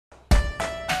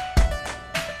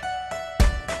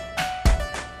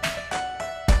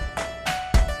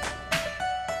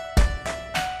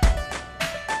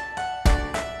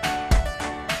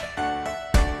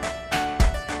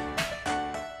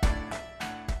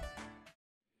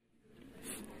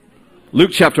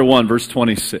Luke chapter 1, verse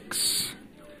 26.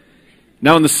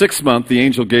 Now in the 6th month, the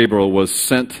angel Gabriel was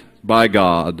sent by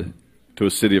God to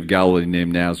a city of Galilee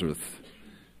named Nazareth,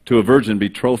 to a virgin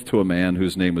betrothed to a man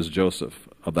whose name was Joseph,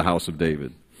 of the house of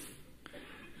David.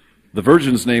 The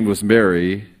virgin's name was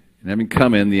Mary, and having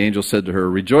come in, the angel said to her,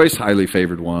 "Rejoice, highly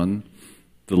favored one,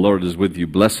 the Lord is with you.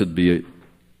 Blessed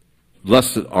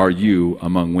are you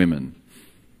among women."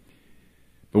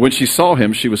 But when she saw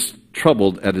him, she was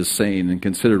troubled at his saying, and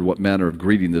considered what manner of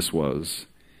greeting this was.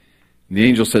 And the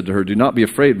angel said to her, "Do not be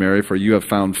afraid, Mary, for you have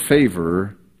found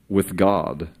favor with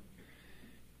God.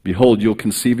 Behold, you'll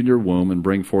conceive in your womb and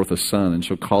bring forth a son, and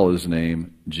shall call his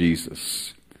name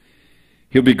Jesus.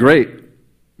 He'll be great,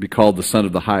 be called the Son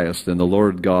of the Highest, and the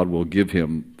Lord God will give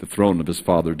him the throne of his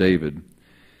father David.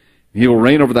 He will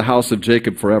reign over the house of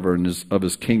Jacob forever, and of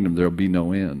his kingdom there will be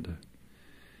no end."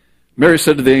 Mary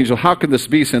said to the angel, "How can this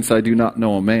be, since I do not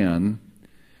know a man?"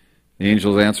 The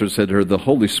angel answered and said to her, "The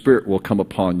Holy Spirit will come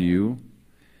upon you,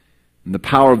 and the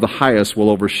power of the highest will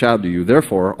overshadow you.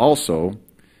 Therefore, also,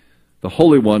 the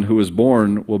Holy One who is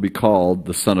born will be called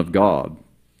the Son of God.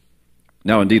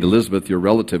 Now, indeed, Elizabeth, your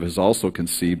relative, has also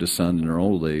conceived a son in her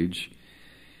old age,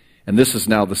 and this is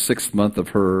now the 6th month of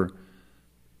her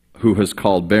who is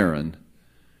called barren.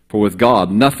 For with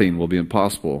God nothing will be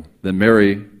impossible." Then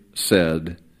Mary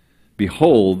said,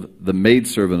 "Behold, the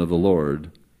maidservant of the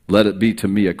Lord, let it be to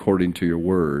me according to your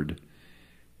word."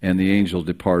 And the angel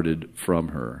departed from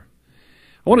her.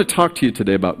 I want to talk to you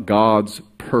today about God's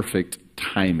perfect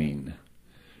timing.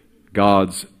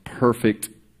 God's perfect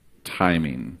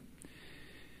timing.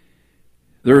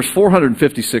 There are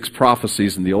 456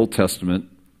 prophecies in the Old Testament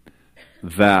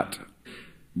that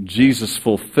Jesus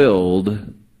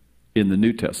fulfilled in the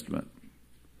New Testament,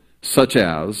 such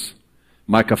as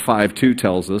Micah 5:2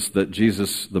 tells us that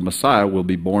Jesus, the Messiah, will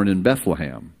be born in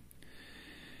Bethlehem.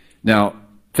 Now,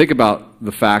 think about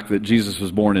the fact that Jesus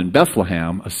was born in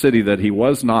Bethlehem, a city that he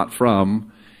was not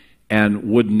from and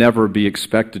would never be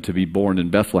expected to be born in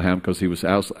Bethlehem because he was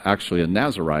actually a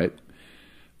Nazarite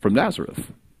from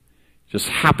Nazareth. Just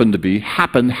happened to be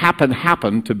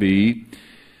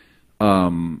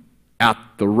at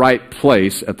the right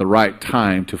place at the right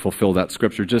time to fulfill that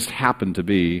scripture. Just happened to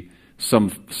be some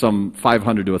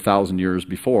 500 to 1,000 years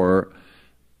before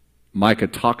Micah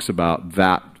talks about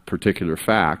that particular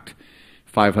fact.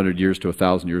 500 years to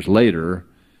 1,000 years later,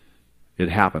 it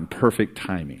happened. Perfect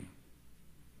timing.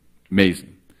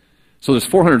 Amazing. So there's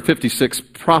 456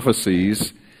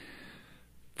 prophecies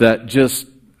that just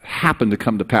happened to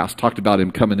come to pass. Talked about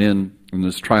him coming in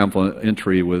this triumphal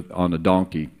entry on a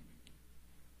donkey.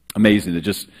 Amazing. It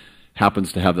just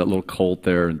happens to have that little colt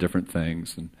there and different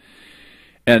things,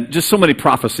 and just so many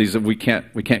prophecies that we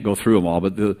can't go through them all.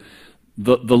 But the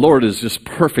Lord is just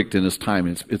perfect in his time.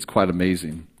 It's quite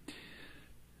amazing.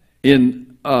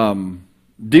 In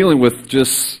dealing with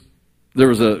there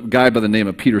was a guy by the name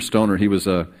of Peter Stoner. He was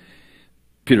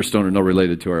Peter Stoner, no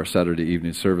related to our Saturday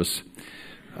evening service,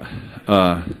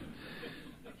 of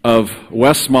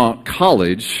Westmont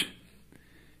College.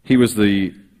 He was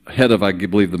the head of, I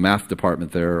believe, the math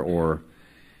department there,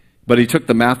 but he took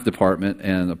the math department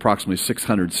and approximately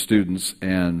 600 students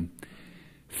and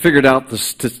figured out the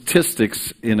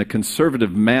statistics in a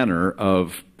conservative manner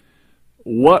of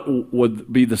what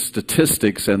would be the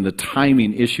statistics and the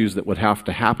timing issues that would have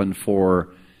to happen for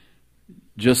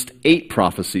just 8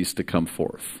 prophecies to come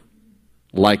forth,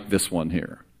 like this one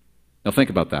here. Now think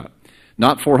about that.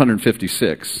 Not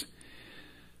 456,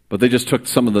 but they just took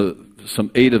some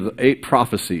 8 of the 8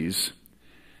 prophecies,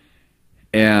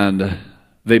 and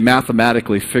they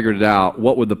mathematically figured it out.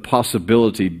 What would the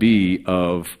possibility be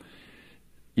of,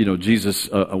 Jesus,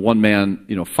 one man,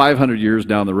 500 years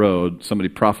down the road, somebody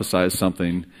prophesies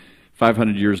something,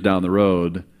 500 years down the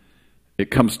road, it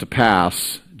comes to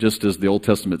pass, just as the Old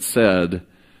Testament said,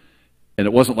 and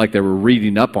it wasn't like they were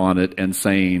reading up on it and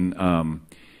saying,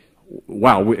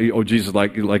 wow, Jesus,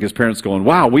 like his parents going,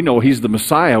 wow, we know he's the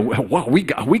Messiah. Wow, we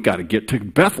got to get to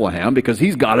Bethlehem because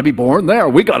he's got to be born there.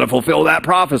 We got to fulfill that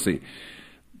prophecy.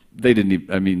 They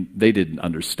didn't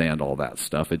understand all that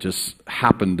stuff. It just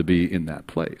happened to be in that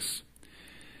place.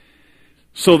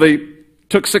 So they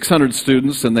took 600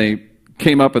 students and they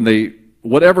came up and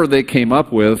whatever they came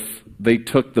up with, they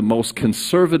took the most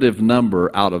conservative number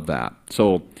out of that.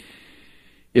 So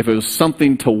if it was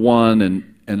something to 1 and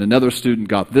another student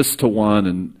got this to 1,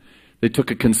 and they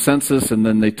took a consensus, and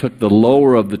then they took the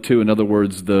lower of the two. In other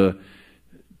words, to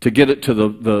get it to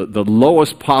the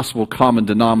lowest possible common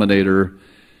denominator,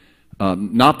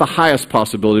 not the highest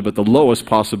possibility, but the lowest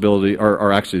possibility,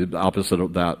 are actually the opposite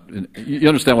of that. And you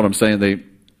understand what I'm saying?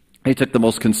 They took the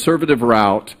most conservative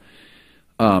route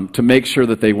to make sure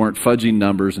that they weren't fudging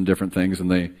numbers and different things, and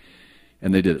they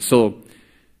did it. So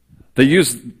they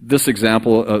used this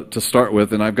example to start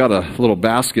with, and I've got a little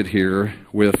basket here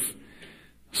with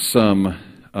some,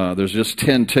 there's just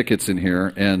 10 tickets in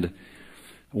here, and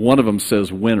one of them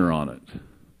says winner on it.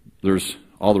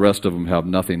 All the rest of them have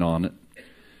nothing on it.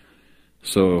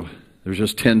 So there's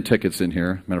just 10 tickets in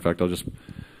here. Matter of fact, I'll just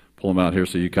pull them out here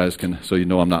so you guys can, so you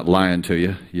know I'm not lying to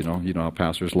you. You know how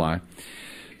pastors lie.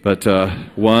 But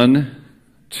 1,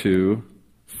 2,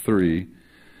 3,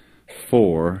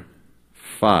 4,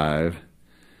 5,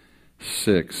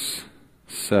 6,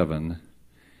 7,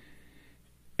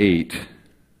 8,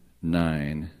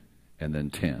 9, and then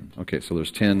 10. Okay, so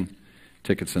there's 10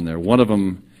 tickets in there. One of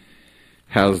them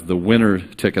has the winner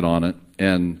ticket on it,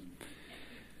 and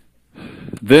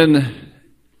then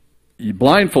you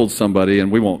blindfold somebody,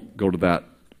 and we won't go to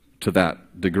that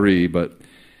degree, but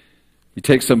you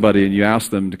take somebody and you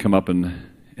ask them to come up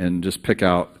and just pick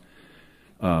out,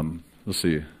 let's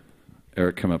see,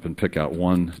 Eric, come up and pick out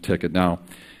one ticket. Now,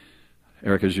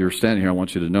 Eric, as you're standing here, I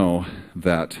want you to know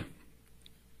that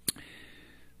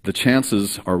the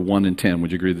chances are 1 in 10.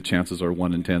 Would you agree the chances are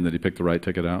 1 in 10 that he picked the right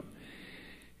ticket out?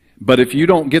 But if you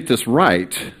don't get this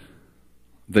right,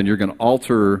 then you're going to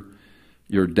alter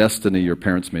your destiny. Your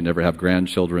parents may never have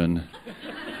grandchildren.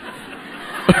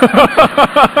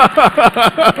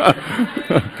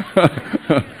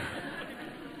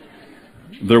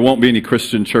 There won't be any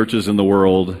Christian churches in the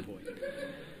world.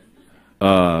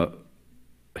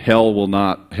 Hell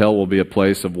will be a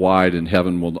place of wide, and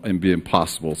heaven will be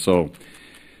impossible. So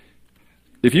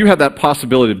if you had that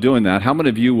possibility of doing that, how many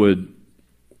of you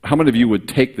would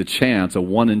take the chance, a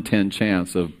 1 in 10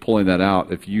 chance of pulling that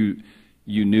out, if you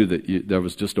knew that there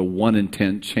was just a 1 in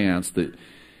 10 chance that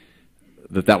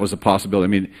was a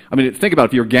possibility? I mean, think about it.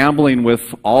 If you're gambling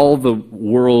with all the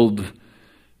world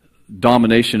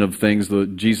domination of things, the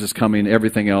Jesus coming,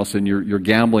 everything else, and you're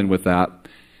gambling with that,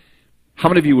 how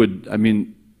many of you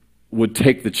would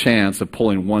take the chance of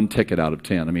pulling one ticket out of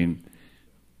 10?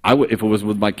 I would, if it was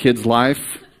with my kid's life.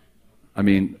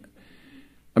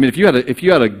 If you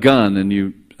had a gun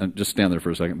and just stand there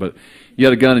for a second, but you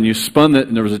had a gun and you spun it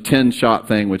and there was a 10-shot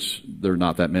thing, which there are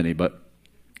not that many, and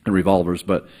revolvers,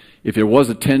 but if there was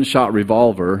a 10-shot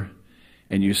revolver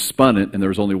and you spun it and there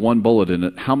was only one bullet in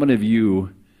it, how many of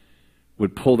you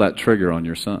would pull that trigger on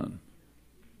your son?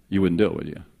 You wouldn't do it, would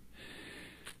you?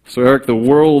 So, Eric, the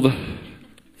world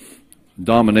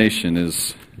domination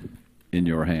is in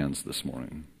your hands this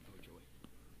morning.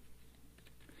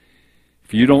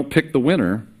 If you don't pick the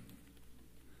winner,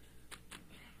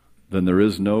 then there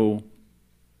is no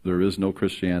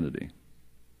Christianity.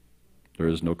 There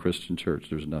is no Christian church.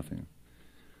 There's nothing.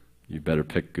 You better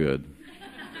pick good.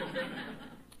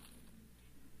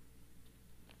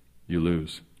 You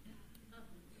lose.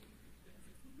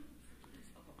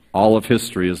 All of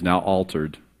history is now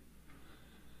altered.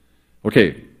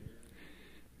 Okay.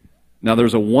 Now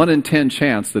there's a 1 in 10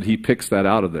 chance that he picks that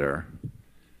out of there.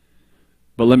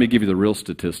 But let me give you the real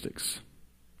statistics.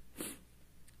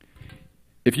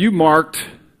 If you marked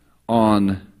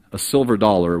on a silver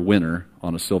dollar, winner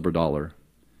on a silver dollar,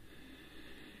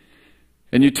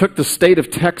 and you took the state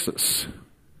of Texas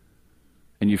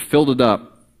and you filled it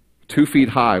up 2 feet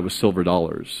high with silver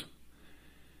dollars,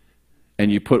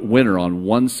 and you put winner on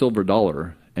one silver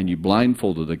dollar, and you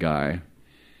blindfolded a guy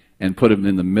and put him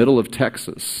in the middle of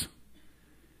Texas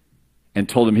and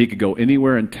told him he could go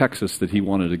anywhere in Texas that he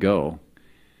wanted to go,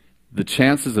 the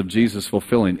chances of Jesus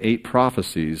fulfilling 8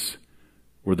 prophecies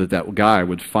were that guy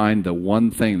would find the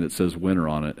one thing that says winner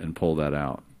on it and pull that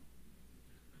out.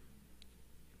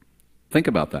 Think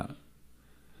about that.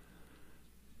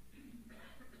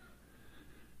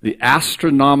 The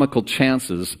astronomical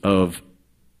chances of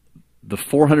the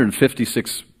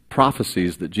 456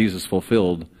 prophecies that Jesus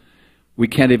fulfilled, we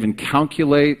can't even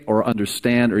calculate or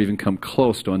understand or even come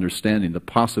close to understanding the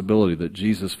possibility that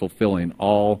Jesus fulfilling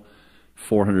all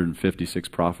 456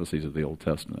 prophecies of the Old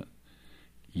Testament.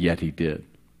 Yet he did.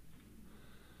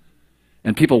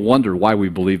 And people wonder why we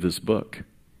believe this book.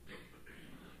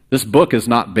 This book is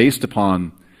not based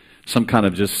upon some kind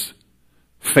of just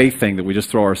faith thing that we just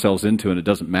throw ourselves into and it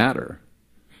doesn't matter.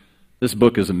 This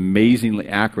book is amazingly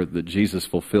accurate that Jesus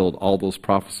fulfilled all those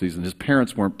prophecies, and his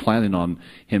parents weren't planning on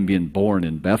him being born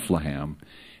in Bethlehem.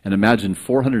 And imagine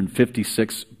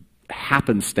 456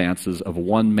 happenstances of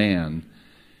one man,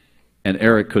 and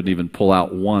Eric couldn't even pull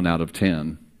out 1 out of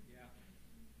 10.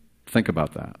 Think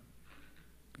about that.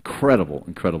 Incredible,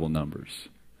 incredible numbers.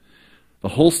 The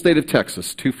whole state of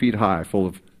Texas, 2 feet high, full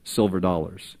of silver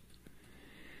dollars.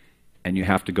 And you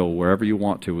have to go wherever you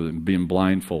want to with being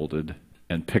blindfolded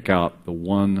and pick out the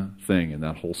one thing in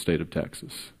that whole state of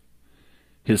Texas.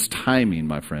 His timing,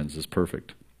 my friends, is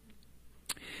perfect.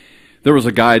 There was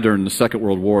a guy during the Second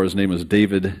World War. His name was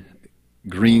David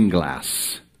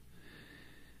Greenglass.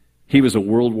 He was a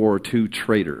World War II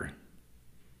traitor.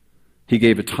 He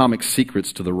gave atomic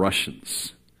secrets to the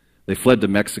Russians. He fled to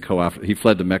Mexico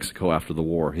after the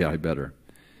war. Yeah, I better.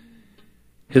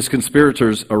 His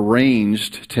conspirators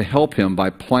arranged to help him by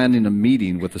planning a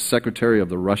meeting with the secretary of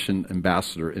the Russian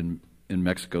ambassador in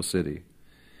Mexico City.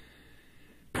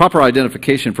 Proper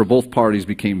identification for both parties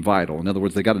became vital. In other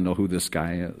words, they got to know who this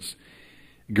guy is.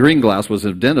 Greenglass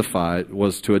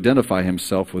was to identify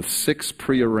himself with 6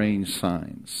 prearranged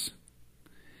signs.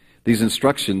 These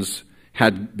instructions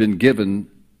had been given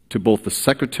to both the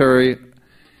secretary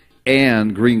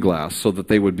and Greenglass so that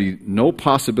there would be no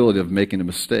possibility of making a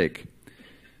mistake.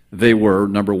 They were,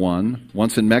 number 1,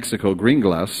 once in Mexico,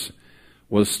 Greenglass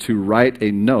was to write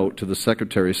a note to the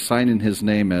secretary signing his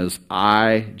name as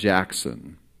I.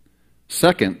 Jackson.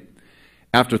 Second,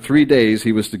 after 3 days,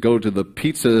 he was to go to the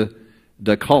Pizza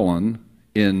de Colon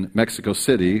in Mexico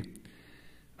City,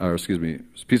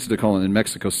 Pizza de Colon in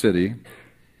Mexico City,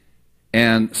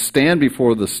 and stand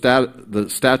before the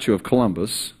statue of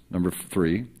Columbus, number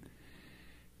 3,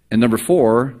 and number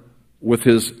 4, with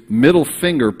his middle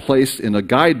finger placed in a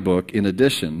guidebook in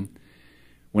addition.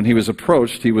 When he was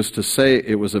approached, he was to say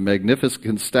it was a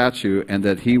magnificent statue and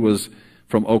that he was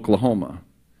from Oklahoma.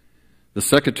 The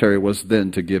secretary was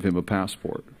then to give him a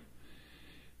passport.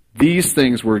 These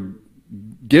things were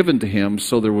given to him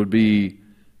so there would be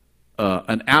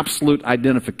an absolute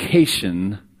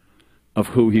identification of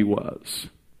who he was.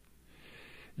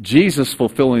 Jesus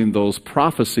fulfilling those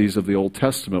prophecies of the Old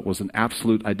Testament was an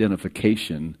absolute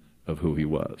identification of who he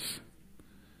was.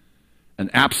 An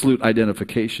absolute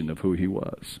identification of who he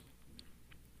was.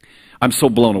 I'm so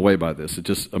blown away by this. It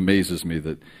just amazes me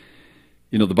that,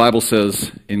 the Bible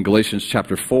says in Galatians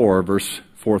chapter 4, verse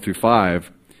 4 through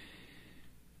 5,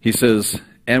 he says,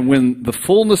 and when the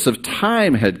fullness of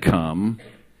time had come,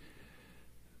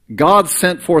 God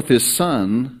sent forth his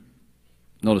Son.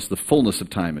 Notice the fullness of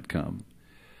time had come.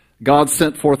 God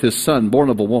sent forth his Son, born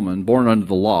of a woman, born under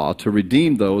the law, to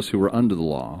redeem those who were under the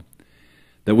law,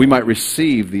 that we might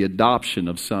receive the adoption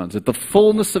of sons. At the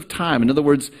fullness of time, in other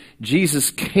words, Jesus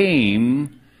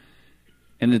came,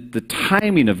 and at the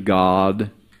timing of God,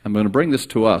 I'm going to bring this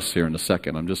to us here in a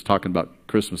second. I'm just talking about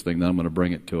Christmas thing, then I'm going to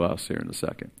bring it to us here in a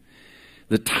second.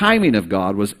 The timing of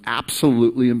God was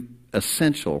absolutely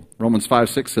essential. Romans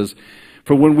 5:6 says,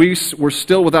 for when we were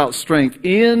still without strength,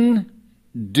 in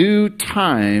due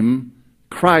time,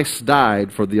 Christ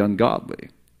died for the ungodly.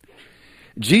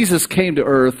 Jesus came to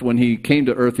earth. When he came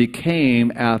to earth, he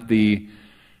came at the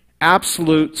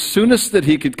absolute soonest that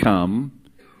he could come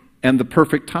and the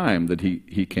perfect time that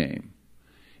he came.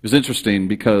 It was interesting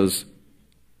because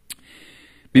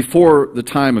before the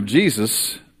time of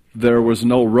Jesus, there was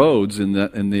no roads in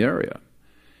the area.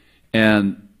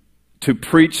 And to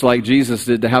preach like Jesus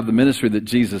did, to have the ministry that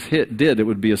Jesus did, it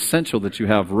would be essential that you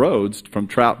have roads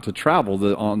to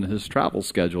travel on his travel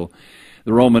schedule.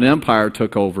 The Roman Empire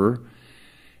took over,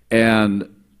 and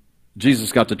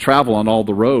Jesus got to travel on all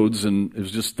the roads, and it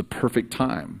was just the perfect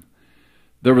time.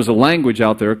 There was a language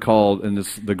out there called, and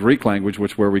it's the Greek language,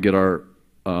 where we get a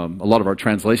lot of our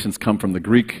translations come from the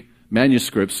Greek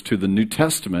manuscripts to the New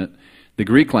Testament. The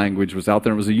Greek language was out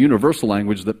there. It was a universal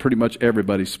language that pretty much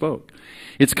everybody spoke.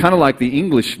 It's kind of like the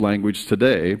English language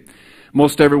today.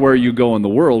 Most everywhere you go in the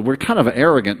world, we're kind of an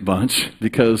arrogant bunch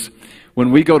because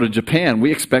when we go to Japan,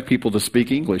 we expect people to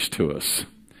speak English to us.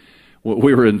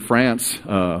 We were in France,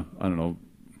 I don't know,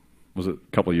 was it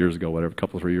a couple of years ago, whatever, a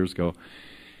couple of 3 years ago,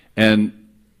 and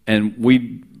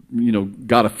we,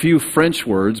 got a few French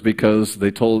words because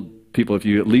they told people if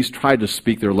you at least tried to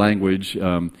speak their language,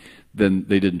 then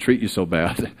they didn't treat you so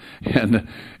bad.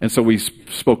 And so we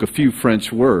spoke a few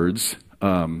French words,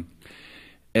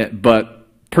 but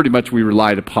pretty much we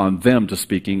relied upon them to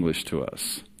speak English to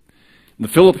us. In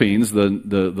the Philippines,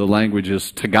 the language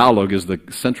is Tagalog is the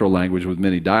central language with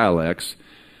many dialects,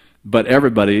 but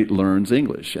everybody learns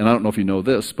English. And I don't know if you know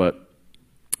this, but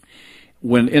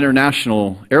when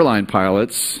international airline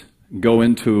pilots go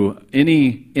into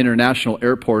any international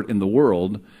airport in the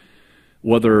world,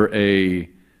 whether a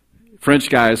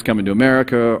French guy is coming to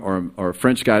America or a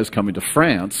French guy is coming to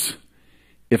France,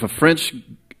 if a French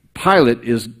pilot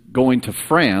is going to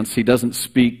France, he doesn't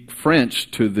speak French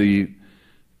to the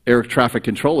air traffic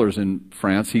controllers in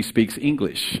France, he speaks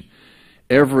English.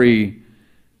 Every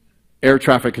air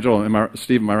traffic controller,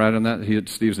 Steve, am I right on that?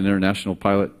 Steve's an international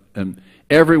pilot, and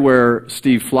everywhere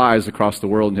Steve flies across the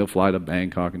world, and he'll fly to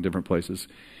Bangkok and different places,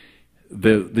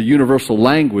 the universal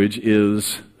language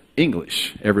is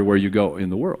English everywhere you go in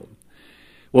the world.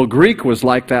 Well, Greek was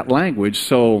like that language,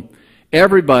 so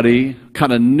everybody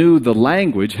kind of knew the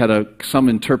language, had some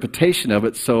interpretation of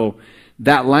it, so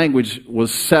that language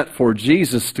was set for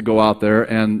Jesus to go out there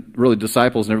and really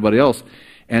disciples and everybody else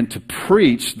and to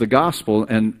preach the gospel,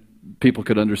 and people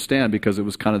could understand because it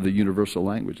was kind of the universal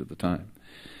language at the time.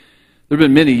 There have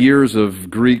been many years of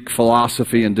Greek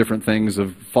philosophy and different things,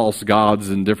 of false gods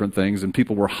and different things, and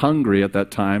people were hungry at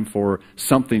that time for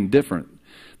something different.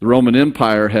 The Roman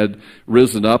Empire had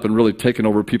risen up and really taken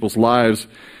over people's lives,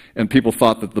 and people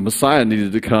thought that the Messiah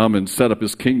needed to come and set up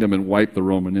his kingdom and wipe the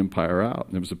Roman Empire out.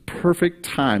 And it was a perfect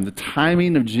time. The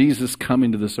timing of Jesus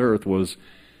coming to this earth was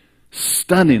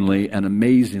stunningly and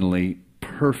amazingly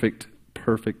perfect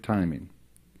timing.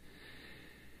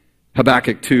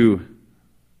 Habakkuk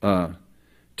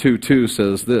 2:2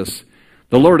 says this,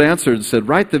 "The Lord answered and said,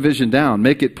 write the vision down,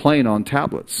 make it plain on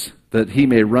tablets, that he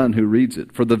may run who reads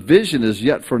it. For the vision is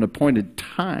yet for an appointed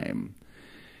time.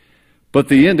 But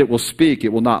the end it will speak,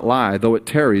 it will not lie. Though it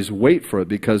tarries, wait for it,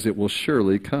 because it will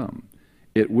surely come.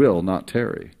 It will not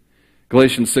tarry."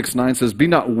 Galatians 6:9 says, "Be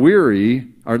not weary,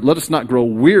 or let us not grow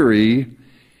weary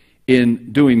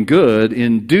in doing good.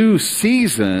 In due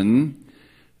season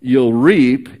you'll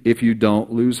reap if you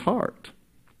don't lose heart."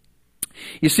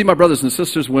 You see, my brothers and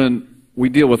sisters, when we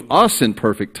deal with us in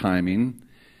perfect timing,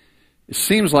 it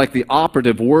seems like the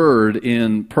operative word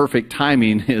in perfect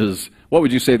timing is, what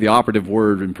would you say the operative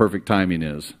word in perfect timing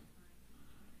is?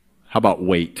 How about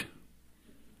wait?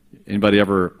 Anybody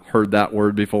ever heard that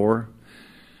word before?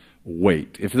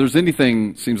 Wait. If there's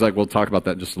anything, seems like we'll talk about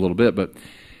that in just a little bit, but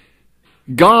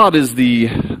God is the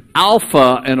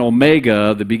Alpha and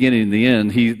Omega, the beginning and the end.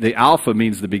 The Alpha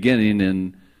means the beginning,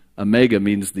 and Omega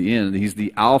means the end. He's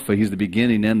the Alpha. He's the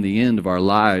beginning and the end of our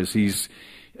lives.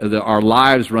 Our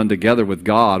lives run together with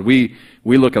God. We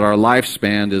look at our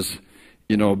lifespan as,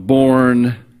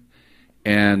 born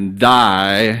and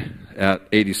die at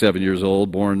 87 years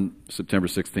old, born September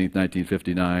 16th,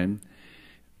 1959,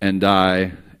 and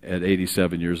die at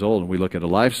 87 years old, and we look at a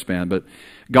lifespan. But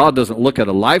God doesn't look at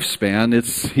a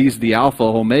lifespan. He's the Alpha,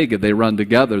 Omega. They run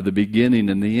together. The beginning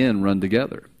and the end run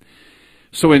together.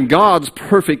 So in God's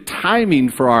perfect timing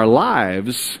for our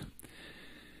lives,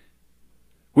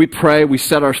 we pray, we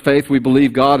set our faith, we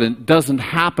believe God, and it doesn't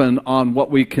happen on what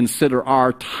we consider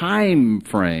our time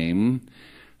frame.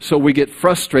 So we get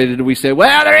frustrated and we say,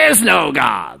 well, there is no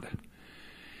God.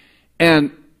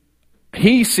 And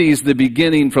He sees the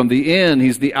beginning from the end.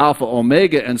 He's the Alpha,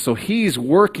 Omega, and so He's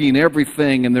working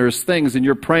everything, and there's things, and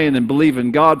you're praying and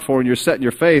believing God for, and you're setting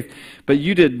your faith, but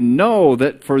you didn't know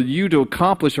that for you to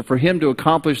accomplish, or for Him to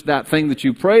accomplish that thing that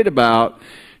you prayed about,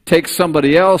 takes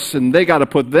somebody else, and they got to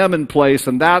put them in place,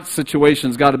 and that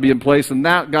situation's got to be in place, and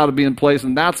that got to be in place,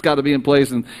 and that's got to be in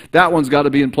place, and that one's got to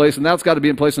be in place, and that's got to be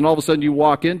in place, and all of a sudden you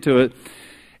walk into it,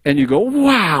 and you go,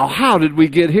 wow, how did we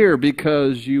get here?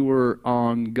 Because you were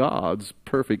on God's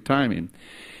perfect timing.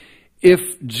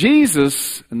 If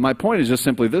Jesus, and my point is just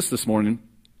simply this morning,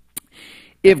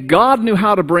 if God knew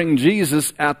how to bring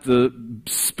Jesus at the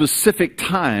specific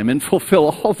time and fulfill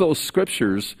all those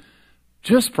scriptures,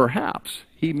 just perhaps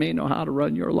He may know how to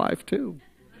run your life too.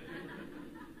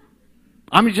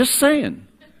 I mean, just saying.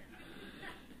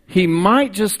 He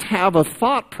might just have a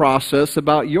thought process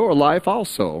about your life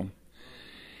also.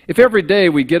 If every day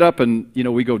we get up and,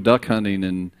 we go duck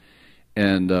hunting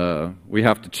and we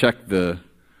have to check the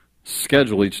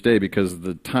schedule each day because of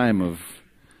the time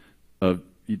of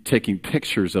taking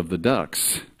pictures of the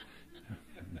ducks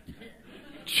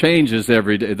changes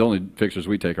every day. The only pictures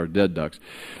we take are dead ducks.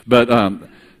 But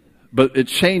it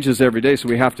changes every day, so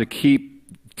we have to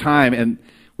keep time, and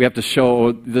we have to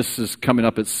show this is coming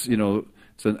up. It's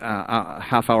a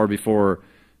half hour before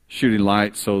shooting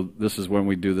light, so this is when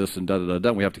we do this, and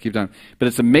da-da-da-da. We have to keep time. But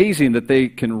it's amazing that they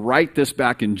can write this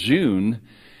back in June,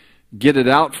 get it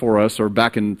out for us, or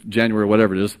back in January,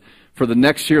 whatever it is. For the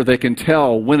next year, they can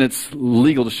tell when it's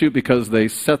legal to shoot because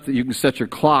you can set your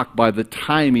clock by the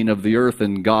timing of the earth,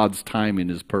 and God's timing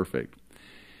is perfect.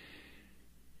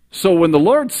 So when the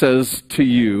Lord says to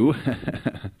you,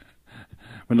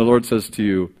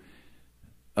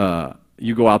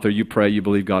 you go out there, you pray, you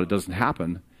believe God, it doesn't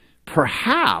happen,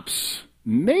 perhaps,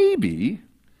 maybe,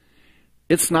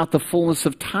 it's not the fullness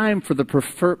of time for the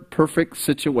perfect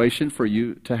situation for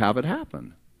you to have it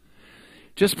happen.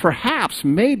 Just perhaps,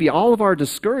 maybe all of our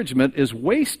discouragement is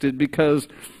wasted because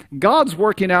God's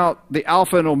working out the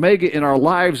Alpha and Omega in our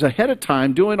lives ahead of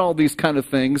time, doing all these kind of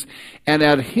things, and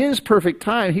at His perfect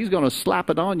time, He's going to slap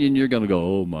it on you, and you're going to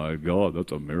go, oh my God,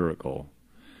 that's a miracle.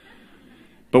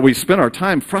 But we spend our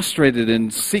time frustrated in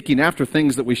seeking after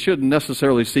things that we shouldn't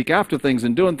necessarily seek after things,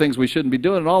 and doing things we shouldn't be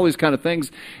doing, and all these kind of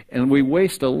things. And we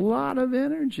waste a lot of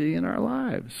energy in our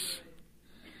lives.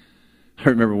 I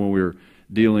remember when we were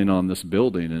dealing on this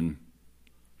building,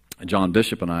 and John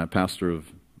Bishop and I, a pastor of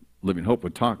Living Hope,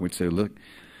 would talk. We'd say, look,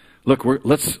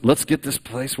 let's get this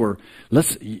place where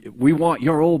we want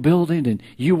your old building, and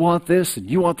you want this, and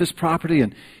you want this property,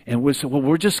 and we said, well,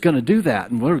 we're just going to do that,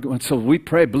 and so we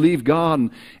pray, believe God,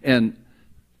 and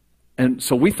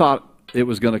so we thought it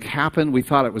was going to happen. We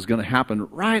thought it was going to happen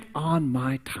right on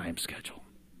my time schedule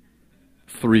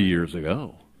 3 years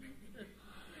ago.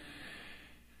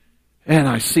 And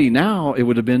I see now it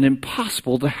would have been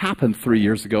impossible to happen 3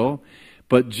 years ago,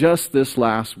 but just this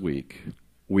last week,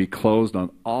 we closed on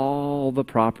all the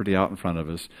property out in front of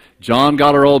us. John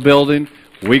got our old building.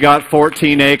 We got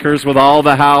 14 acres with all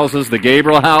the houses. The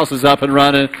Gabriel house is up and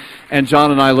running. And John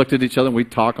and I looked at each other, and we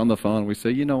talk on the phone. And we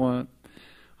say, you know what?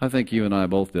 I think you and I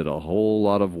both did a whole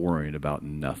lot of worrying about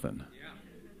nothing.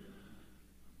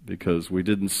 Because we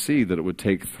didn't see that it would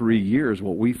take 3 years.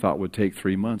 What we thought would take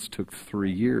 3 months took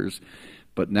 3 years.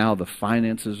 But now the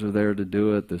finances are there to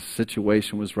do it. The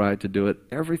situation was right to do it.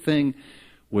 Everything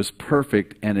was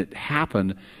perfect, and it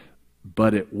happened,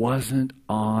 but it wasn't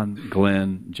on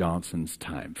Glen Johnson's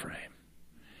time frame.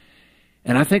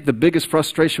 And I think the biggest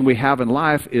frustration we have in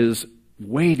life is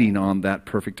waiting on that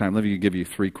perfect time. Let me give you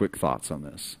 3 quick thoughts on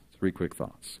this. 3 quick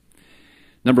thoughts.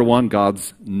 Number 1,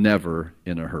 God's never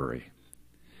in a hurry.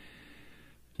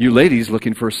 You ladies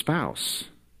looking for a spouse.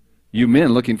 You men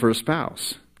looking for a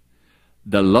spouse.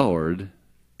 The Lord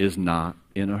is not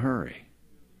in a hurry.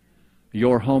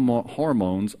 Your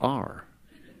hormones are.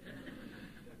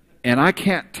 And I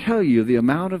can't tell you the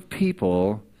amount of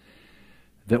people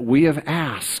that we have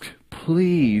asked,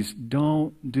 please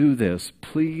don't do this.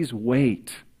 Please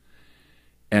wait.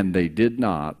 And they did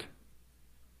not,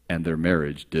 and their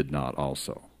marriage did not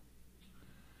also.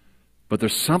 But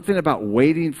there's something about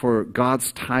waiting for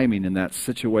God's timing in that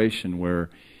situation where,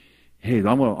 hey,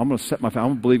 I'm going to set my family, I'm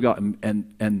going to believe God,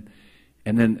 and then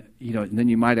then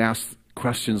you might ask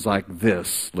questions like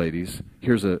this, ladies.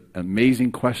 Here's an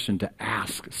amazing question to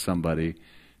ask somebody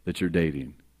that you're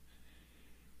dating.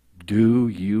 Do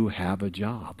you have a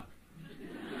job?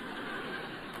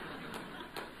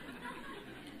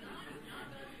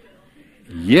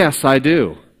 Yes, I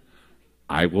do.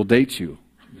 I will date you.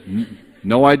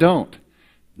 No, I don't.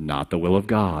 Not the will of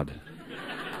God.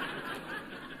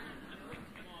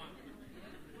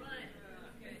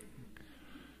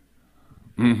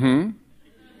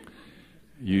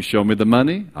 You show me the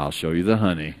money, I'll show you the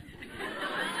honey.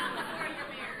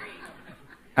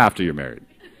 After you're married,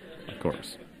 of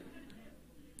course.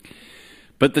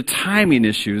 But the timing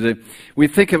issue, that we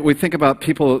think about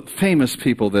people, famous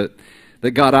people that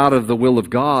got out of the will of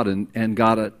God and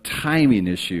got a timing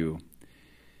issue.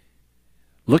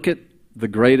 Look at the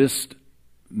greatest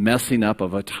messing up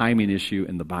of a timing issue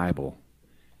in the Bible.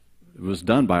 It was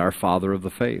done by our father of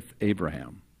the faith,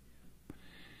 Abraham.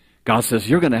 God says,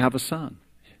 you're going to have a son.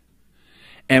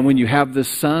 And when you have this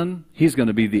son, he's going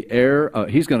to be the heir.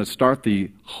 He's going to start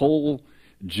the whole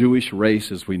Jewish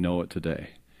race as we know it today.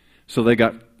 So they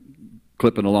got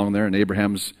clipping along there, and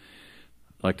Abraham's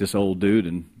like this old dude,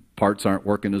 and parts aren't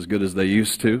working as good as they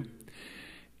used to.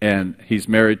 And he's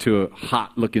married to a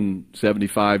hot-looking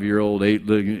 75-year-old,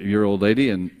 8-year-old lady,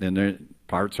 and their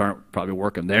parts aren't probably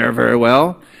working there very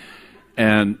well.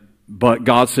 But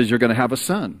God says, you're going to have a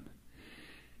son.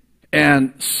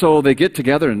 And so they get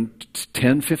together, and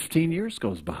 10, 15 years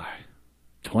goes by.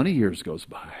 20 years goes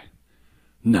by.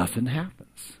 Nothing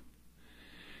happens.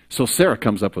 So Sarah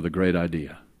comes up with a great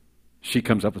idea. She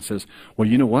comes up and says, well,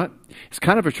 you know what? It's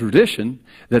kind of a tradition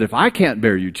that if I can't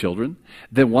bear you children,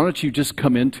 then why don't you just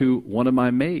come into one of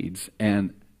my maids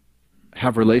and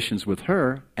have relations with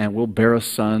her, and we'll bear a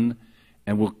son,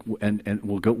 and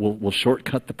we'll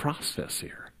shortcut the process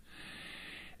here.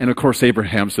 And of course,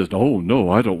 Abraham says, oh, no,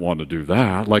 I don't want to do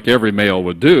that. Like every male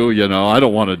would do, I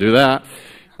don't want to do that.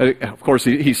 Of course,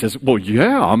 he says, well,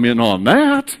 yeah, I'm in on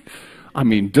that. I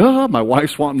mean, duh, my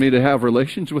wife's wanting me to have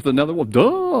relations with another one.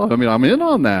 Duh, I mean, I'm in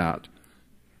on that.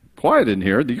 Quiet in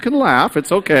here. You can laugh.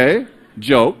 It's okay.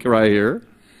 Joke right here.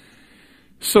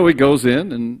 So he goes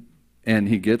in, and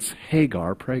he gets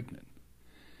Hagar pregnant.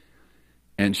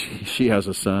 And she has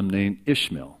a son named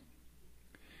Ishmael.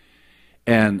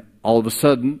 And all of a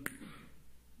sudden,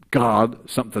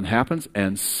 something happens,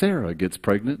 and Sarah gets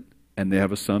pregnant, and they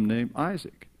have a son named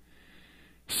Isaac.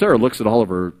 Sarah looks at all of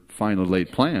her finally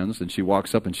laid plans, and she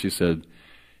walks up and she said,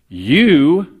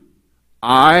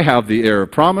 I have the heir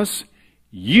of promise.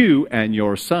 You and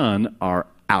your son are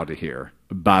out of here.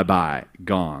 bye-bye,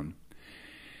 gone.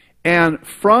 And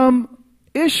from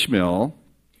Ishmael,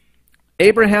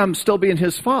 Abraham still being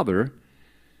his father,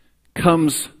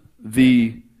 comes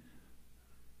the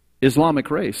Islamic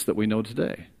race that we know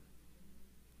today.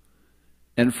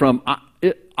 And from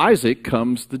Isaac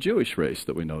comes the Jewish race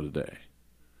that we know today.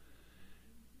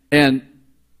 And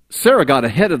Sarah got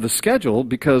ahead of the schedule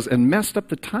and messed up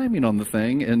the timing on the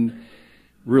thing and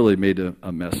really made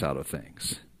a mess out of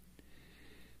things.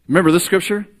 Remember this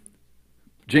scripture?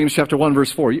 James chapter 1,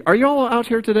 verse 4. Are you all out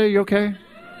here today? You okay?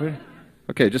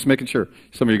 Okay, just making sure.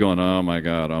 Some of you going, oh my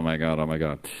God, oh my God, oh my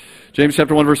God. James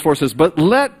chapter 1, verse 4 says, but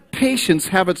let patience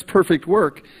have its perfect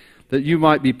work, that you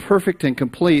might be perfect and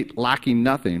complete, lacking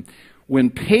nothing. When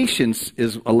patience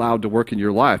is allowed to work in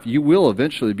your life, you will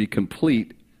eventually be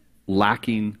complete,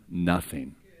 lacking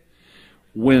nothing.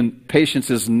 When patience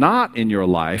is not in your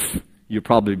life, you'll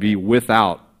probably be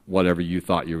without whatever you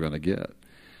thought you were going to get.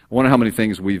 I wonder how many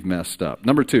things we've messed up.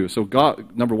 Number two,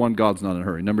 number one, God's not in a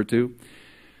hurry. Number two,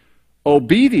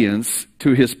 obedience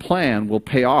to his plan will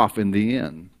pay off in the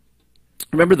end.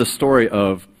 Remember the story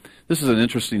this is an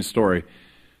interesting story,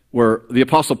 where the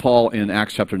Apostle Paul in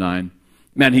Acts chapter 9,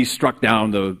 man, he's struck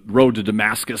down the road to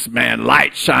Damascus, man,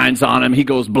 light shines on him, he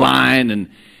goes blind,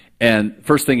 and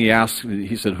first thing he asks,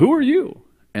 he said, who are you?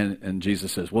 And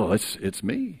Jesus says, well, it's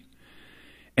me.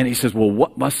 And he says, well,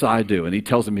 what must I do? And he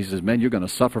tells him, he says, man, you're going to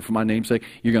suffer for my name's sake.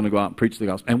 You're going to go out and preach the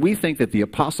gospel. And we think that the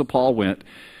Apostle Paul went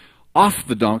off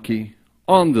the donkey,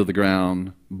 onto the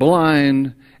ground,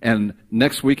 blind, and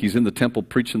next week he's in the temple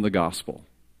preaching the gospel.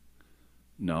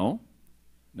 No.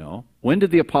 When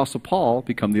did the Apostle Paul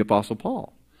become the Apostle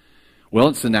Paul? Well,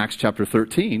 it's in Acts chapter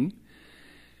 13.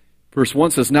 Verse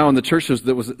 1 says, now in the churches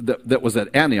that was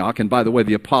at Antioch, and by the way,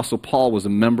 the Apostle Paul was a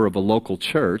member of a local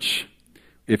church.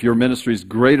 If your ministry is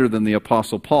greater than the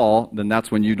Apostle Paul, then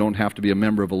that's when you don't have to be a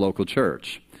member of a local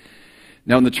church.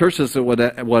 Now in the churches that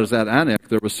was at Antioch,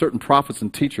 there were certain prophets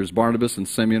and teachers, Barnabas and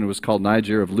Simeon, who was called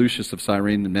Niger, of Lucius of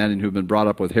Cyrene, and Manaen, who had been brought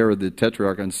up with Herod the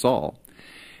Tetrarch and Saul.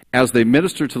 As they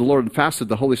ministered to the Lord and fasted,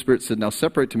 the Holy Spirit said, now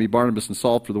separate to me Barnabas and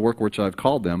Saul for the work which I have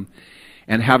called them.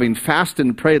 And having fasted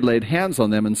and prayed, laid hands on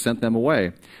them and sent them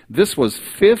away. This was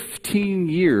 15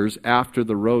 years after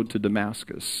the road to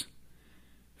Damascus.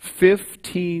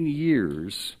 15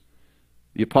 years.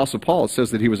 The Apostle Paul, it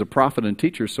says that he was a prophet and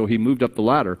teacher, so he moved up the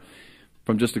ladder.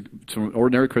 From an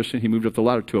ordinary Christian, he moved up the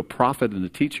ladder to a prophet and a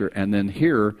teacher, and then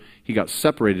here he got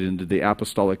separated into the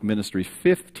apostolic ministry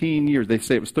 15 years. They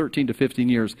say it was 13 to 15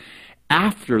 years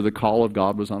after the call of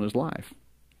God was on his life.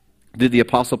 Did the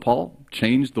Apostle Paul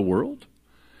change the world?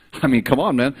 I mean, come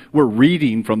on, man. We're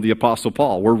reading from the Apostle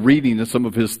Paul. We're reading some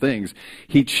of his things.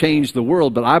 He changed the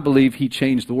world, but I believe he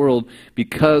changed the world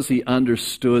because he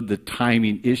understood the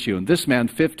timing issue. And this man,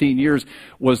 15 years,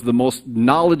 was the most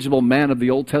knowledgeable man of the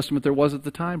Old Testament there was at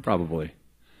the time, probably.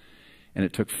 And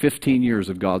it took 15 years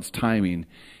of God's timing,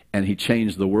 and he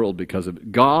changed the world because of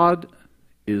it. God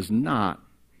is not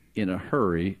in a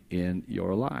hurry in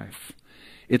your life.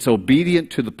 It's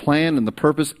obedient to the plan and the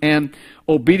purpose, and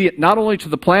obedient not only to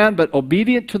the plan, but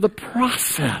obedient to the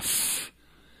process.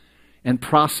 And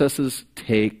processes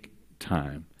take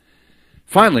time.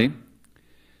 Finally,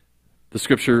 the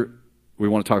scripture we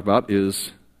want to talk about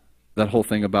is that whole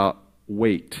thing about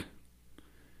wait.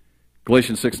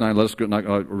 Galatians 6:9,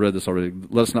 I read this already.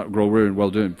 Let us not grow weary in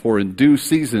well-doing, for in due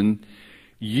season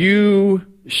you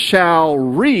shall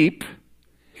reap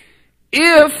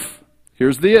if,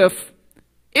 here's the if,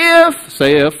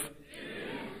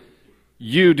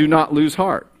 you do not lose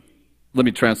heart. Let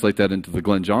me translate that into the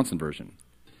Glen Johnson version.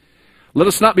 Let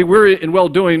us not be weary in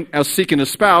well-doing as seeking a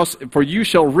spouse, for you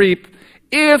shall reap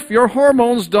if your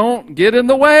hormones don't get in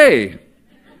the way.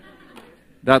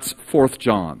 That's 4th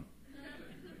John.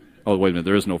 Oh, wait a minute,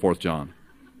 there is no 4th John.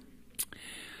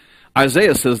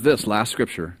 Isaiah says this, last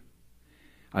scripture.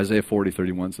 Isaiah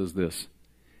 40:31 says this.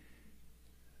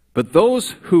 But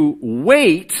those who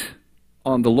wait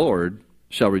on the Lord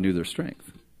shall renew their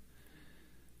strength.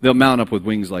 They'll mount up with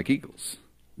wings like eagles.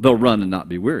 They'll run and not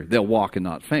be weary. They'll walk and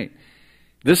not faint.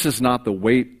 This is not the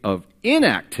weight of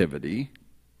inactivity,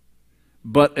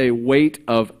 but a weight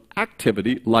of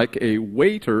activity, like a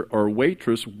waiter or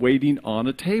waitress waiting on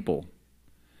a table.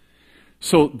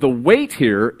 So the wait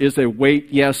here is a wait,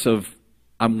 yes, of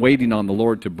I'm waiting on the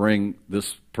Lord to bring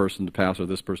this person to pass or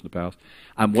this person to pass.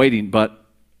 I'm waiting, but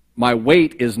my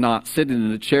wait is not sitting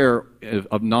in a chair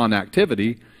of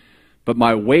non-activity, but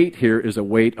my wait here is a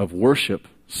wait of worship,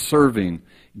 serving,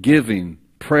 giving,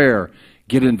 prayer,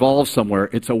 get involved somewhere.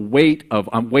 It's a wait of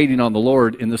I'm waiting on the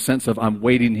Lord in the sense of I'm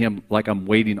waiting Him like I'm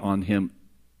waiting on Him,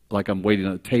 like I'm waiting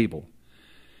on a table.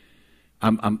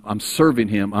 I'm serving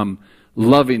Him. I'm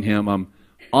loving Him. I'm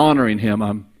honoring Him.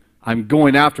 I'm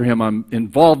going after Him. I'm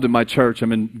involved in my church.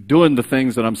 I'm doing the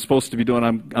things that I'm supposed to be doing.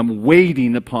 I'm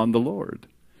waiting upon the Lord.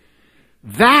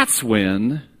 That's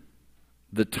when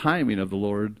the timing of the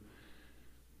Lord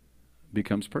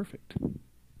becomes perfect.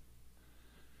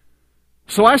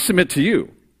 So I submit to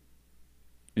you,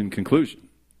 in conclusion,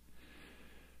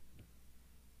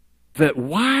 that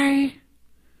why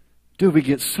do we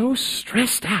get so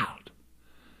stressed out?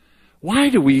 Why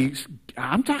do we,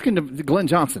 I'm talking to Glen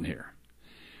Johnson here.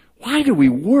 Why do we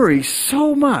worry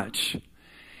so much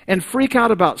and freak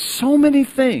out about so many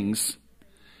things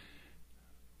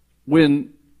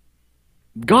when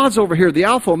God's over here, the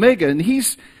Alpha Omega, and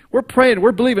we're praying,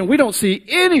 we're believing, we don't see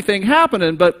anything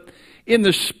happening, but in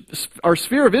our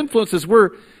sphere of influences,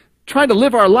 we're trying to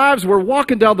live our lives, we're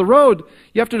walking down the road.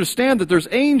 You have to understand that there's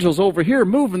angels over here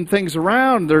moving things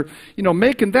around. They're,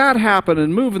 making that happen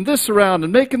and moving this around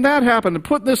and making that happen and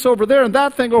putting this over there and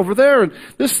that thing over there and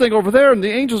this thing over there, and the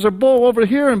angels are boom over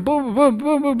here and boom, boom,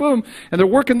 boom, boom, boom, and they're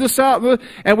working this out,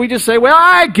 and we just say, well,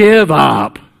 I give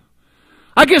up.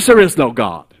 I guess there is no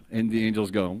God. And the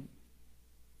angels go,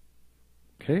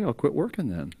 okay, I'll quit working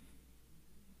then.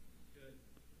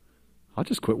 I'll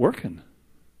just quit working.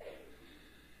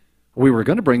 We were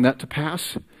going to bring that to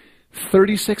pass.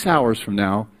 36 hours from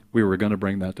now, we were going to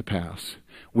bring that to pass.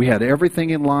 We had everything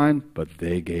in line, but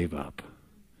they gave up.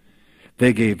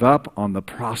 They gave up on the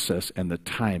process and the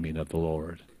timing of the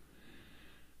Lord.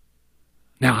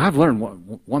 Now, I've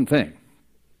learned one thing.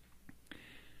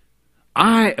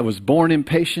 I was born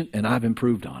impatient, and I've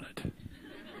improved on it.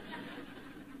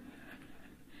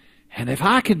 And if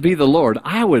I could be the Lord,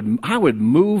 I would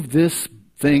move this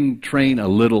train a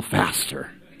little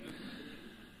faster.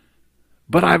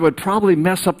 But I would probably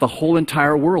mess up the whole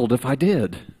entire world if I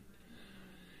did.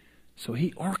 So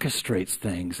He orchestrates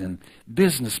things and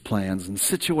business plans and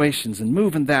situations and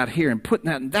moving that here and putting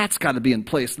that, and that's got to be in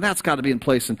place, and that's got to be in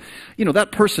place. And,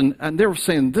 that person, and they were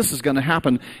saying this is going to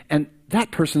happen, and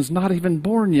that person's not even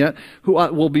born yet, who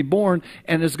will be born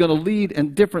and is going to lead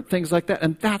and different things like that,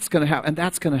 and that's going to happen, and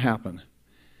that's going to happen.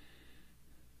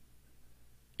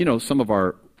 Some of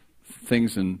our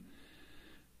things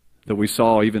that we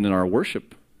saw even in our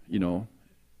worship,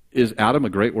 is Adam a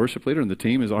great worship leader, and the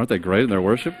team aren't they great in their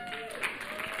worship?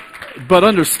 But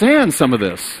understand some of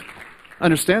this.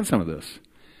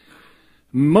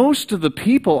 Most of the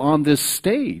people on this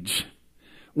stage,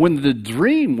 when the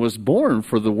dream was born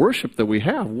for the worship that we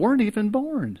have, weren't even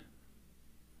born.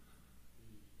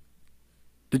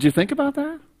 Did you think about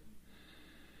that?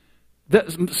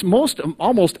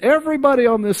 Almost everybody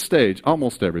on this stage,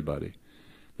 almost everybody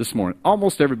this morning,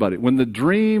 when the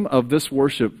dream of this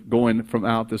worship going from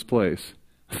out this place,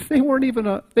 they weren't even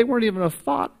a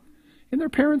thought in their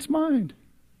parents' mind.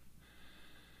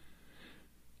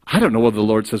 I don't know whether the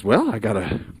Lord says, well, I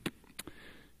gotta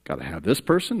have this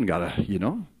person,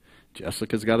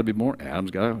 Jessica's got to be more,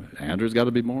 Andrew's got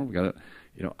to be more. We got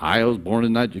to, I was born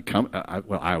tonight.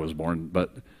 I was born,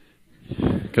 but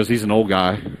because he's an old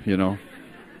guy,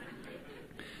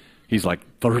 he's like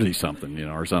 30 something,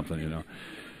 or something,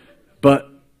 But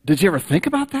did you ever think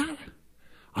about that?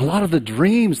 A lot of the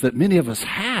dreams that many of us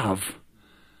have,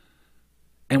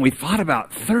 and we thought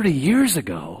about 30 years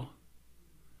ago,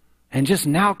 and just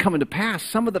now coming to pass,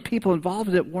 some of the people involved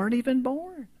in it weren't even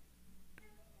born.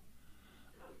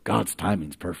 God's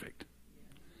timing's perfect.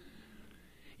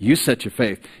 You set your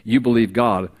faith, you believe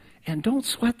God, and don't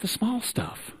sweat the small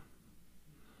stuff.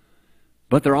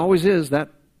 But there always is that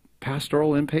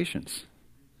pastoral impatience.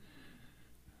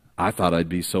 I thought I'd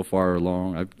be so far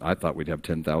along. I thought we'd have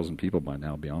 10,000 people by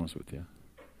now, to be honest with you.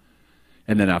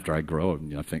 And then after I grow,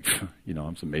 I think,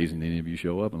 it's amazing any of you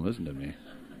show up and listen to me.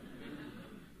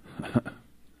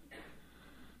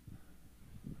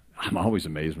 I'm always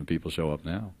amazed when people show up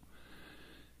now.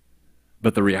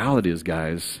 But the reality is,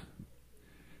 guys,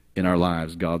 in our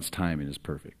lives, God's timing is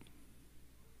perfect.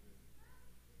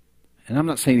 And I'm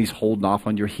not saying He's holding off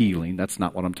on your healing. That's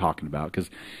not what I'm talking about, because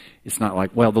it's not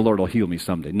like, well, the Lord will heal me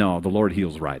someday. No, the Lord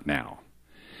heals right now.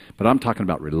 But I'm talking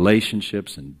about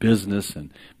relationships and business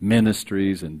and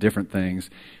ministries and different things.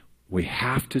 We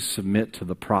have to submit to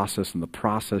the process, and the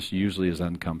process usually is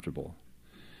uncomfortable.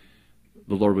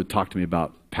 The Lord would talk to me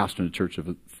about pastoring a church of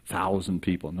 1,000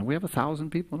 people. And we have 1,000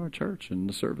 people in our church in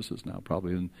the services now,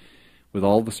 probably. And with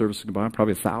all the services combined,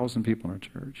 probably 1,000 people in our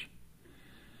church.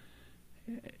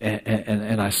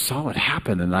 And I saw it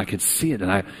happen, and I could see it,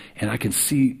 and I can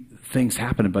see things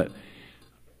happening, but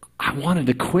I wanted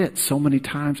to quit so many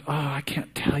times. Oh, I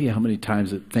can't tell you how many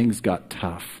times that things got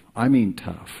tough. I mean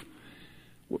tough.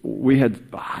 We had,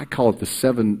 I call it the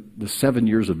seven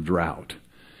years of drought.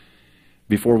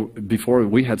 before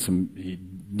we had some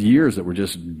years that were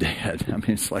just dead. I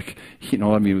mean, it's like,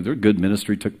 their good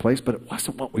ministry took place, but it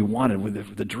wasn't what we wanted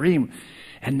with the dream.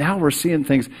 And now we're seeing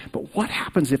things. But what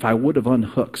happens if I would have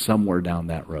unhooked somewhere down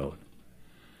that road?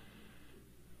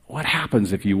 What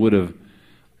happens if you would have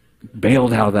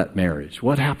bailed out of that marriage?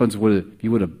 What happens if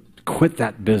you would have quit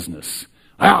that business?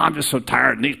 Well, I'm just so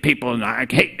tired of these people, and I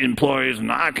hate employees,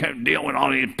 and I can't deal with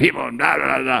all these people, and da,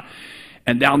 da, da, da.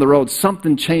 And down the road,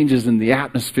 something changes in the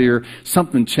atmosphere,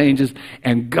 something changes,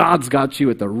 and God's got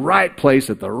you at the right place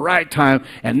at the right time,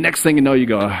 and next thing you know, you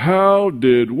go, how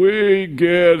did we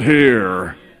get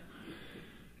here?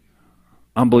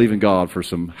 I'm believing God for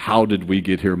some how did we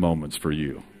get here moments for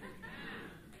you.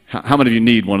 How many of you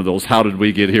need one of those how did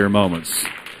we get here moments?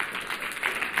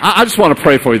 I just want to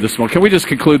pray for you this morning. Can we just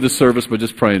conclude this service by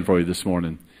just praying for you this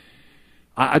morning?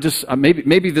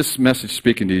 Maybe this message is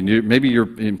speaking to you. Maybe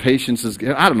your impatience is,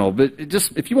 I don't know, but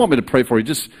if you want me to pray for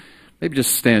you, maybe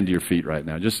just stand to your feet right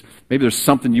now. Maybe there's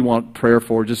something you want prayer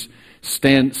for. Just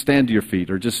stand to your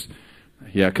feet, or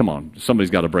come on.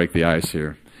 Somebody's got to break the ice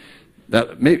here.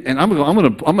 And I'm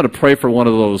going to pray for one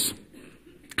of those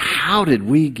how did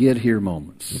we get here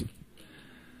moments.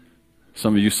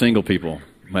 Some of you single people,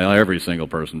 well, every single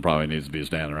person probably needs to be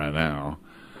standing right now.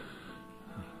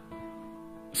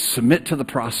 Submit to the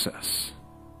process.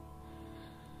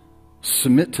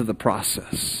 Submit to the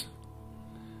process.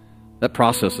 That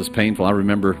process is painful. I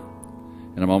remember,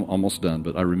 and I'm almost done,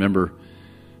 but I remember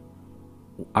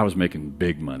I was making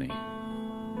big money.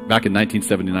 Back in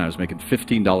 1979, I was making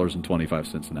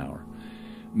 $15.25 an hour.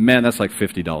 Man, that's like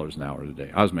 $50 an hour today.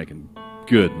 I was making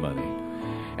good money.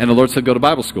 And the Lord said, go to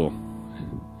Bible school.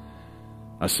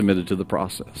 I submitted to the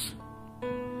process.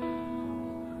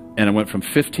 And I went from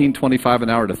 $15.25 an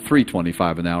hour to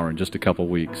 $3.25 an hour in just a couple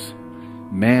weeks.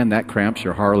 Man, that cramps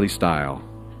your Harley style.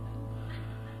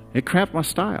 It cramped my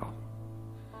style.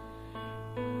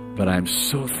 But I'm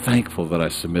so thankful that I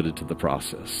submitted to the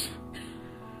process.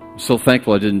 I'm so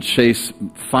thankful I didn't chase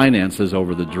finances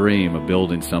over the dream of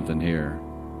building something here.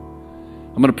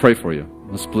 I'm going to pray for you.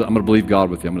 I'm going to believe God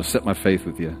with you. I'm going to set my faith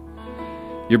with you.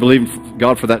 You're believing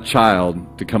God for that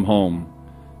child to come home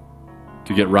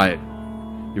to get right.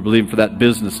 You're believing for that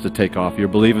business to take off. You're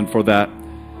believing for that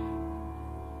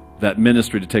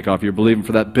ministry to take off. You're believing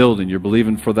for that building. You're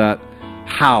believing for that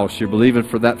house. You're believing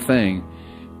for that thing.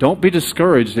 Don't be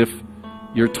discouraged if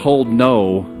you're told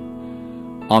no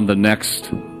on the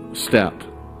next step.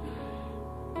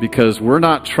 Because we're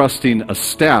not trusting a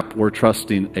step, we're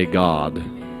trusting a God.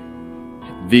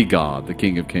 The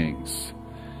King of Kings.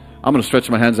 I'm going to stretch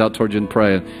my hands out toward you and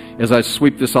pray. And as I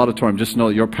sweep this auditorium, just know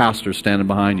that your pastor is standing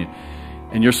behind you.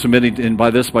 And you're submitting, and by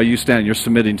you stand, you're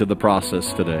submitting to the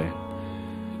process today.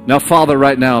 Now, Father,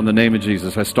 right now, in the name of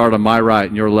Jesus, I start on my right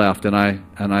and your left, and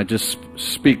I just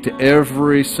speak to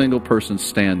every single person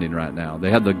standing right now.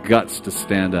 They have the guts to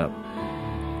stand up.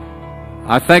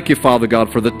 I thank you, Father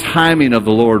God, for the timing of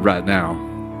the Lord right now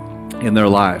in their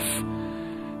life.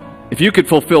 If you could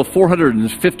fulfill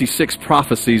 456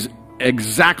 prophecies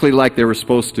exactly like they were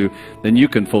supposed to, then you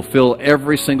can fulfill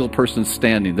every single person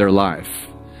standing, their life,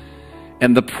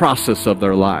 and the process of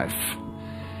their life.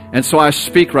 And so I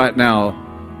speak right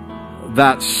now,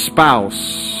 that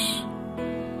spouse,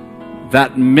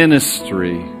 that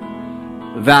ministry,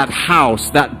 that house,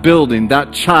 that building,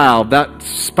 that child, that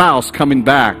spouse coming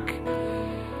back.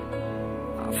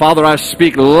 Father, I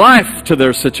speak life to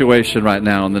their situation right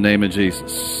now in the name of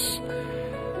Jesus.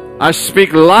 I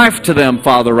speak life to them,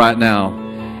 Father, right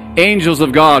now. Angels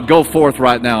of God, go forth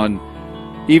right now and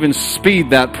even speed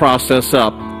that process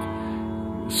up.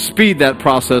 Speed that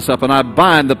process up, and I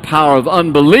bind the power of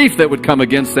unbelief that would come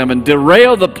against them and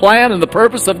derail the plan and the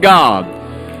purpose of God.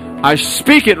 I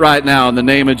speak it right now in the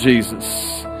name of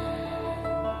Jesus.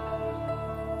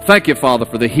 Thank you, Father,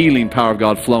 for the healing power of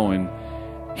God flowing.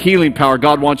 Healing power.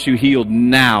 God wants you healed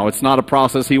now. It's not a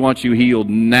process. He wants you healed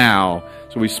now.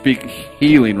 So we speak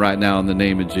healing right now in the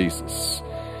name of Jesus.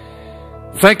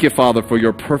 Thank you, Father, for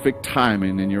your perfect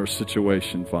timing in your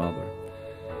situation, Father.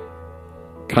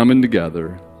 Coming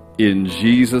together. In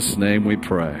Jesus' name we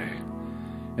pray.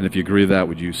 And if you agree with that,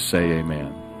 would you say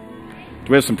amen?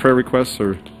 Do we have some prayer requests?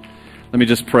 Or let me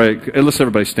just pray. Let's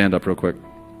everybody stand up real quick.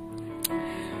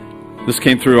 This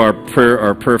came through our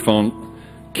prayer phone.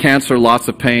 Cancer, lots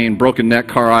of pain, broken neck,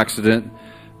 car accident,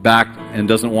 back, and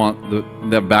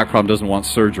that back problem, doesn't want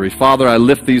surgery. Father, I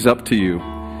lift these up to you.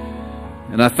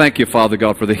 And I thank you, Father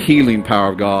God, for the healing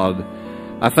power of God.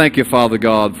 I thank you, Father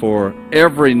God, for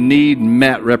every need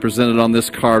met represented on this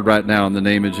card right now in the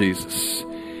name of Jesus.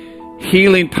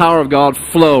 Healing power of God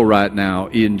flow right now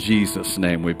in Jesus'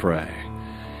 name we pray.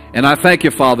 And I thank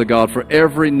you, Father God, for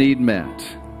every need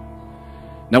met.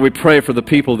 Now we pray for the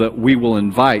people that we will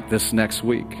invite this next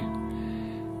week.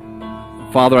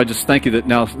 Father, I just thank you that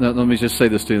now let me just say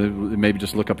this to you. Maybe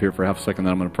just look up here for half a second,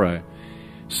 then I'm going to pray.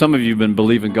 Some of you have been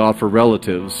believing God for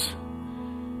relatives.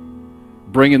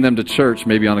 Bringing them to church,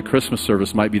 maybe on a Christmas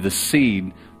service, might be the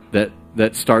seed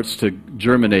that starts to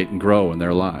germinate and grow in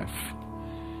their life.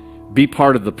 Be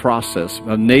part of the process.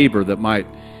 A neighbor that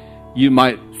you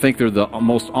might think they're the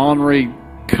most ornery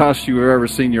cuss you've ever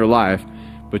seen in your life,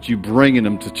 but you bringing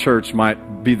them to church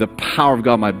might be the power of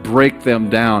God, might break them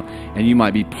down, and you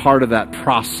might be part of that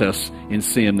process in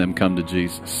seeing them come to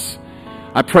Jesus.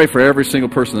 I pray for every single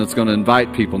person that's going to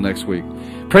invite people next week.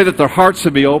 Pray that their hearts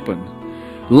will be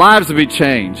open, lives will be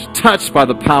changed, touched by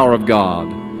the power of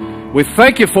God. We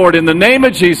thank you for it. In the name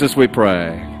of Jesus we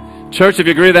pray. Church, if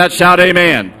you agree with that, shout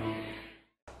amen.